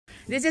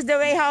This is the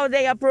way how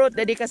they uproot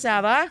the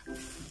cassava.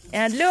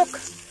 And look,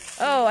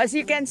 oh, as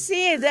you can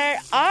see, there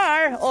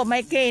are, oh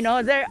my cane, oh,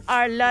 there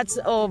are lots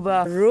of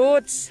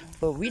roots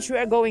which we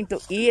are going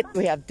to eat.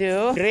 We have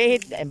to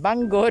grate and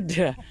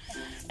banggod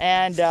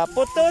and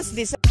putos.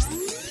 This.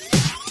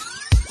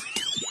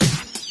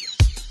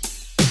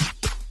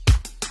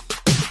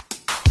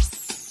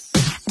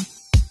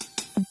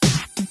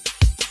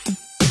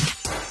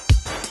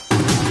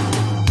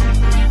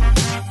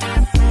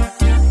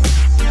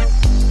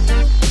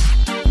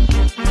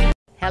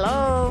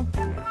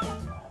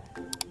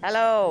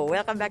 Hello,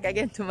 welcome back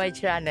again to my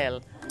channel.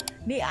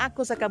 Ni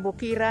ako sa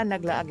kabukiran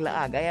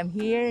naglaag-laag. I am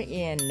here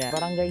in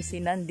Barangay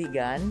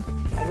Sinandigan.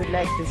 I would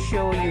like to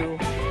show you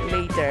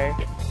later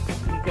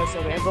because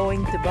we are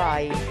going to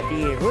buy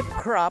the root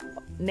crop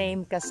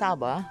named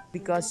Cassava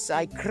because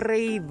I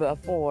crave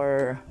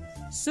for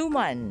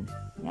suman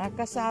nga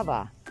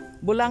cassava.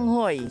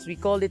 Bulanghoy, we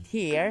call it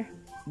here,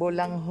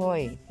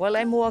 bulanghoy. While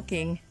I'm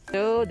walking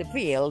to the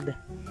field,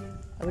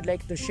 I would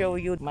like to show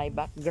you my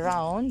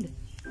background.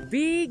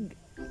 Big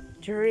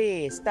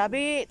trees,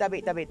 tabi.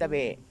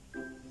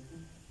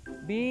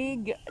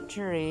 Big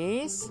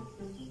trees.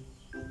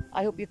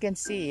 I hope you can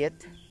see it.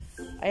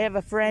 I have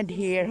a friend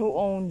here who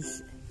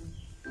owns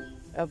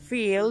a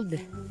field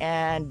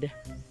and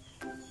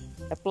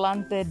a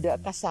planted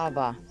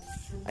cassava.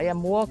 I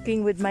am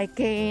walking with my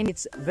cane.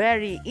 It's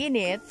very in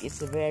it.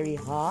 It's very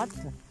hot.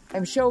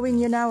 I'm showing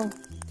you now.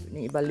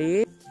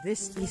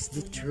 This is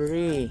the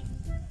tree.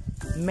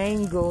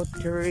 Mango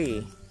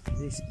tree.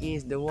 This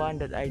is the one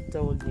that I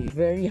told you.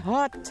 Very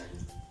hot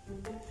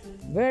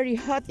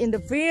in the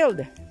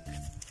field.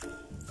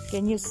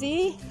 Can you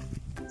see?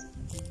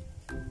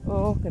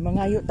 Oh, kay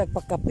mangayo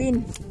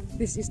tagpakapin.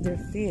 This is their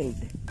field.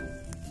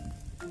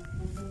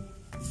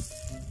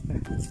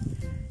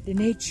 The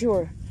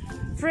nature,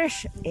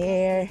 fresh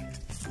air.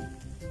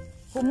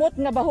 Humot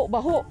nga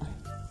baho-baho.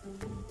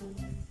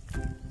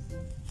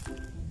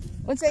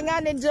 Unsay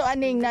nga ninyo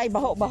aning na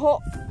baho-baho?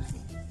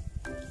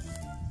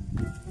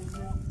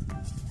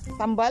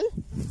 Tambal?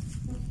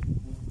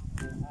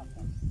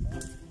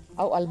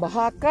 Oh,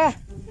 albahaka.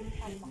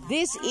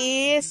 This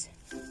is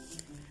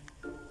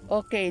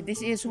okay, this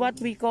is what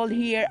we call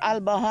here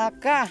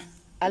albahaka.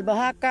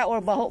 Albahaka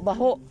or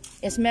baho-baho.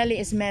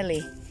 Smelly.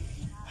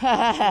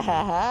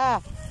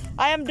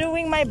 I am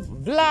doing my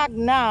vlog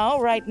now,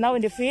 right now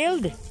in the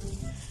field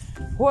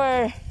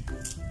where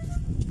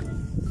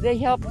they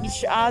help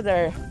each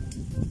other.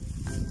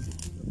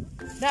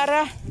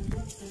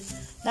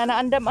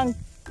 Nanaandam ang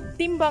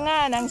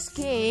timbangan ng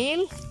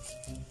scale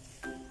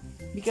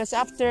because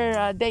after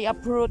they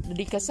uproot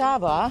the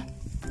cassava,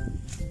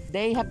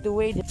 they have to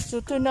wait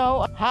so to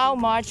know how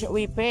much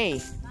we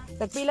pay.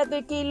 Tagpila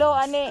to kilo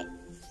ani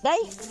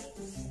day?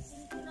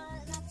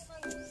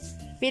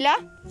 Pila?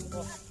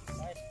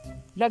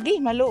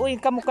 Lagi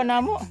maluoy kamo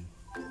kanamo.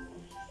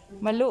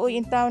 Maluoy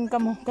in town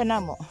kamo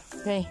kanamo.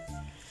 Okay.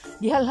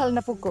 Gihalhal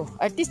na pud ko.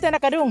 Artista na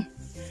kadung.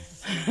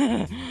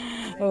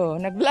 Oh,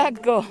 nag-vlog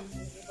ko.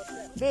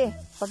 Be,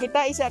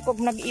 pakita isa ako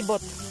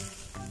nag-ibot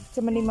sa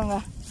mani mga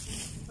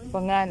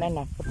pangan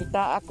anak.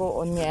 Pakita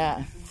ako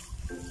unya.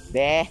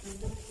 Be.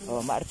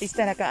 Oh,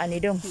 maartista na ka ani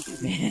dong.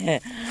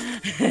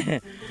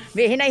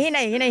 Be,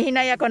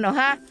 hinay ako no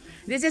ha.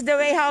 This is the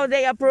way how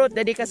they uproot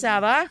the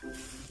cassava.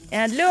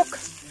 And look,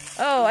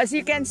 oh, as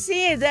you can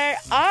see, there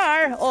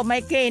are, oh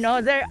my cane, oh,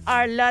 there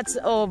are lots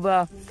of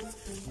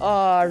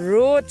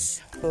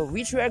roots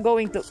which we are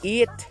going to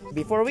eat.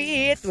 Before we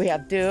eat, we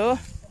have to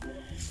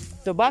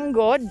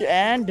banggod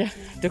and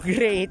to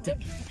grate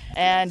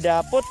and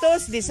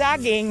putos the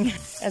saging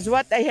as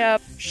what I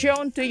have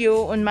shown to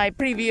you on my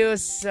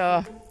previous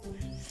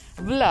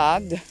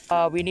vlog.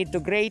 We need to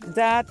grate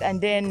that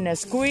and then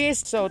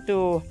squeeze so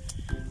to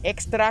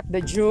extract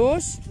the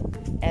juice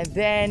and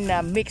then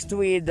mixed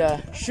with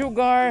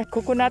sugar,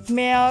 coconut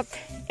milk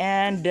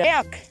and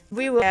milk.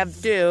 We will have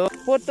to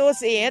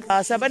putos it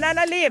sa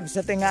banana leaves.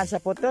 Sa tinga sa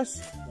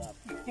putos.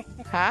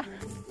 Ha?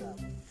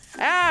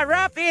 Ah,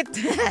 wrap it.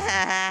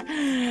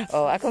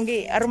 Oh, akong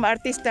aroma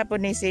artista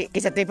po ni si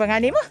kisa to'y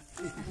pangani mo.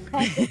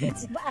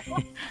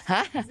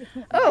 Ha?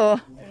 Oh.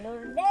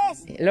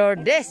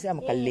 Lourdes.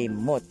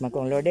 Makalimot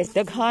makong Lourdes.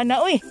 Daghana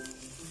uy.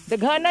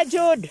 Daghana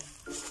jud.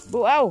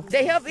 Buaw.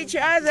 They help each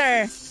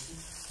other.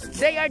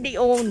 They are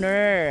the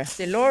owner.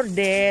 Si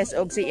Lourdes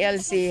o si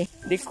Elsie,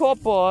 the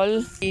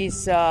couple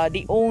is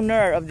the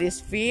owner of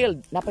this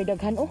field. Napay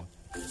daghan oh.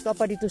 Ito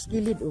pa dito sa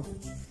gilid oh.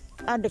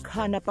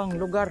 Daghan na pang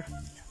lugar.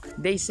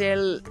 They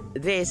sell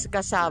this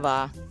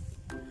cassava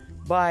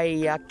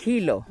by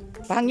kilo.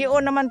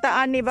 Pangyoon naman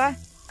taan ni ba?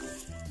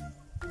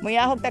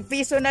 Muyahog tag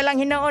piso na lang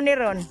hinoon ni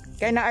ron.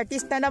 Kaya na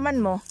artista naman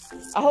mo.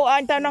 Aho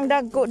ang tanong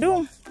dagko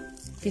dung.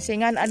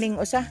 Kisingan aning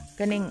usa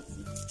kaning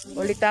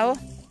ulitaw.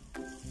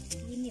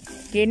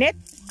 Kinit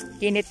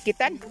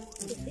kitan.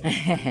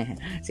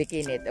 Si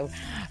Kinit. Oh.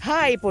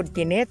 Hi pod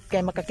Kinit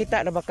kay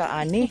makakita ra ba ka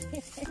ani?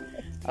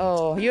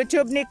 Oh,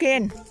 YouTube ni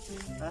Ken.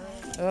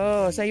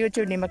 Oh, sa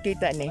YouTube ni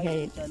makita ni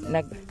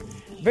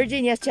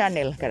Virginia's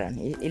channel karon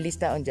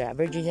ilista unja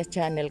Virginia's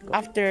channel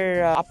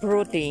after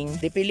uprooting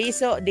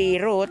dipiliso the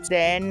roots,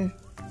 then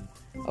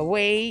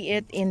weigh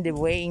it in the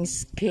weighing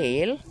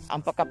scale.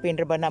 Ang pakapin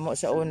ra ba namo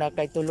sa una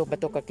kay tulo ba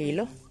to ka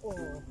kilo?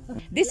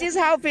 This is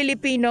how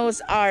Filipinos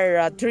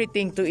are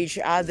treating to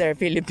each other.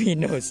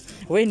 Filipinos,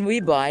 when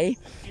we buy,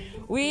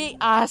 we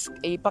ask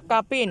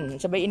pakapin.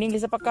 Sabay in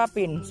English sa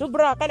pakapin.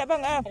 Sobra kada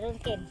bang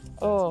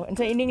Oh,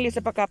 sa in English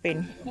sa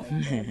pakapin.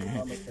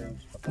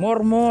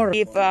 More.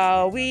 If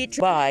we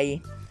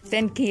buy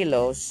 10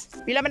 kilos,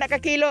 pila man na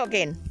ka kilo,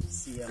 Ken?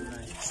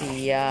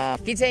 Siya.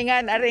 Kinsay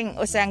nga aring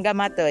usang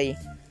gamatoy.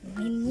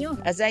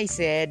 As I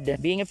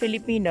said, being a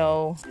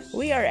Filipino,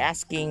 we are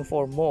asking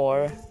for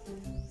more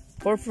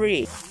for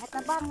free.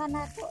 Atabangan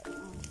nato.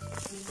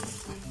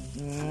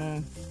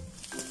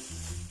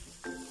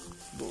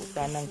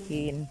 Buta ng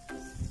kin.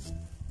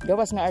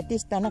 Gawas nga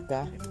artista na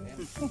ka.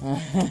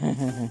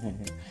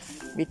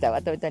 Bitaw,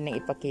 ato ito nang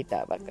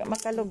ipakita. Baka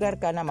makalugar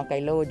ka na,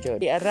 makailojo.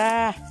 Di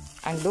ara,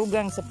 ang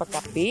dugang sa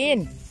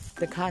pakapin.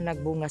 Taghanag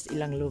bungas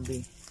ilang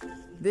lubi.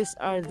 These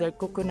are the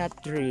coconut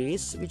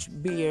trees which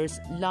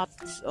bears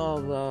lots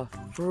of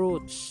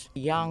fruits,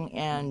 young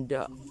and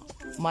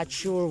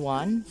mature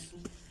ones.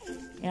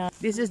 And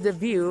this is the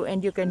view,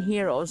 and you can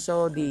hear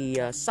also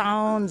the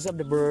sounds of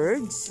the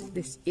birds.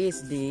 This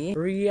is the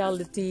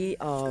reality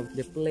of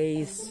the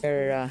place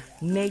where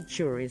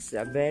nature is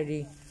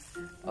very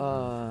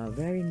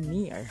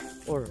near,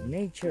 or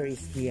nature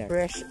is here.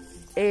 Fresh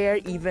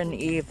air, even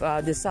if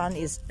the sun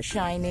is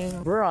shining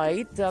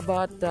bright,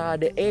 but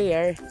the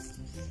air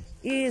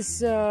is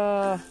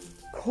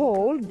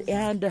cold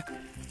and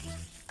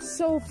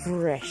so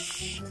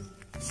fresh.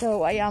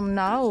 So I am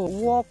now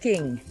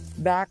walking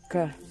back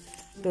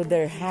to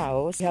their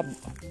house. We have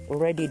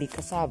already the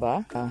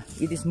cassava.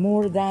 It is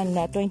more than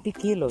 20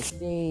 kilos.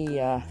 They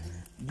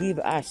give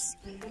us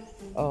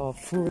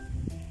fruit.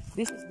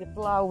 This is the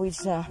plow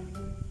which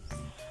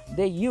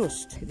they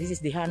used. This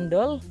is the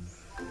handle,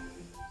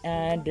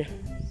 and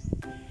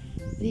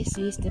this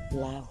is the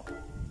plow.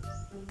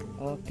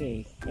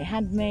 Okay, a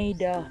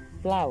handmade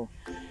plow.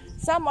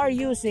 Some are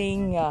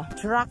using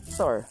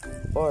tractor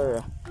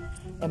or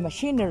a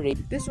machinery.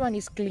 This one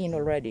is clean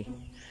already,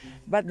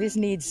 but this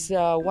needs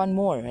one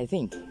more, I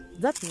think.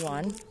 That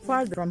one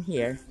farther from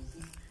here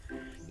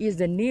is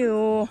the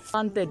new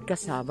planted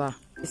cassava.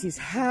 This is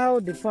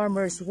how the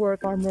farmers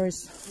work.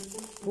 Farmers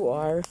who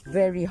are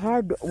very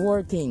hard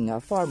working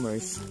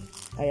farmers.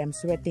 I am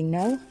sweating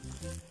now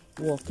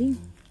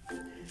walking.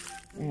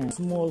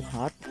 Small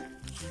hut.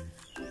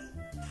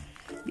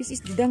 This is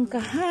the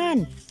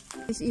dangkahan.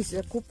 This is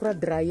a cupra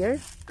dryer.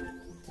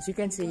 As you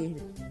can see,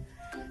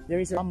 there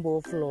is a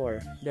bamboo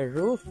floor. The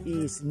roof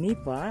is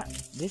nipa.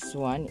 This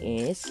one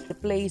is the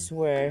place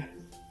where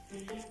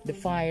the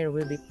fire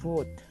will be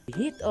put. The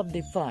heat of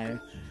the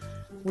fire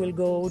will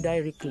go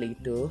directly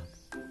to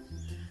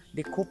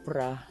the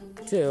cupra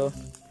to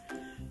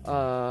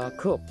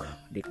cook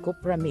the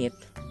cupra meat,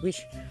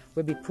 which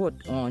will be put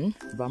on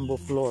bamboo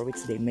floor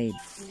which they made.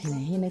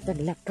 Hinahinay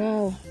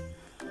taglakaw.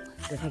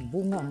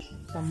 Bunga,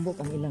 tambok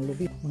ang ilang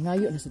lubi.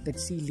 Mangayo na sa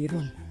tagsili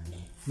ron.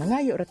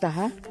 Mangayo rata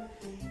ha.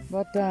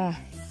 But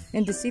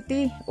in the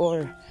city,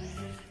 or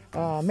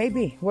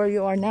maybe where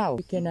you are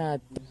now, you cannot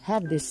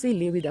have the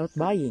chili without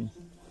buying.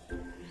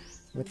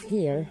 But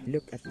here,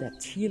 look at that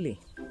chili.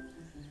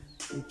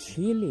 The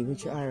chili,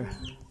 which are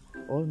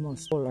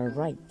almost all are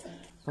ripe.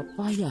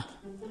 Papaya.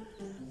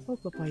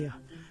 Oh, papaya.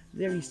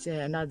 There is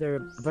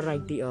another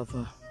variety of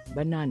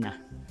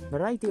banana.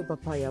 Variety of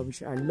papaya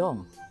which are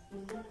long.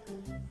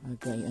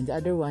 Okay, and the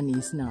other one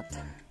is not.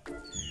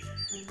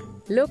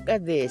 Look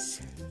at this.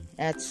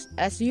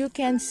 As you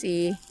can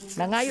see,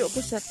 nangayo ko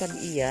sa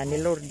tag-iya ni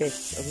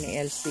Lourdes o ni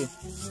Elsie.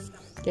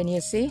 Can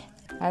you see?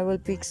 I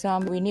will pick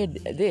some. We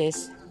need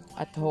this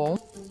at home.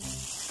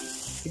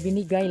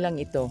 Ibinigay lang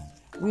ito.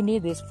 We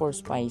need this for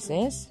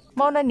spices.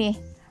 Mauna ni,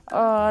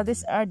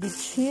 these are the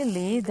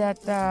chili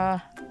that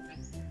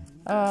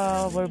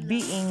were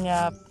being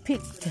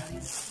picked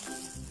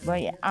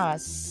by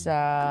us.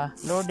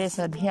 Lourdes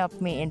had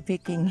helped me in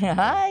picking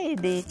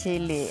the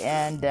chili,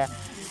 and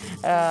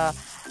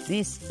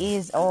this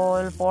is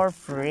all for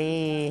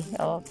free.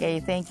 Okay,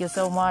 thank you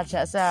so much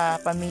sa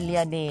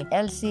pamilya ni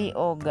Elsie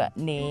o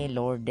ni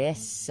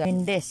Lourdes.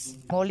 Hindes,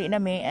 huli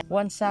nami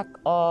 1 sack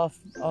of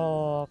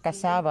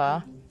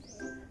cassava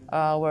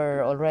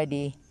were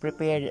already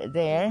prepared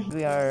there.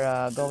 We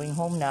are going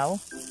home now.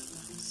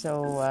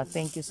 So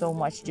thank you so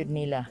much jud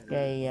nila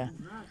kay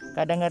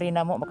kada nga rin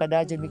namo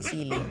makadadyo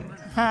migsili.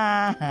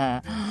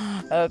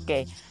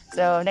 Okay.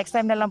 So next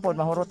time na lang po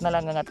mahurot na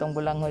lang ang atong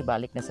bulanghoy,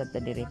 balik na sa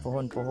diri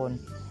puhon-puhon.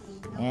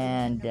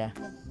 And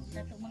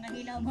mga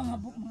hilaw,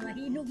 mga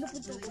hinog na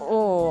puto.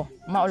 oh,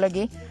 mao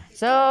lagi.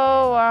 So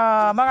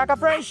mga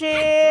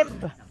ka-friendship,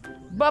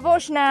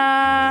 babos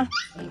na.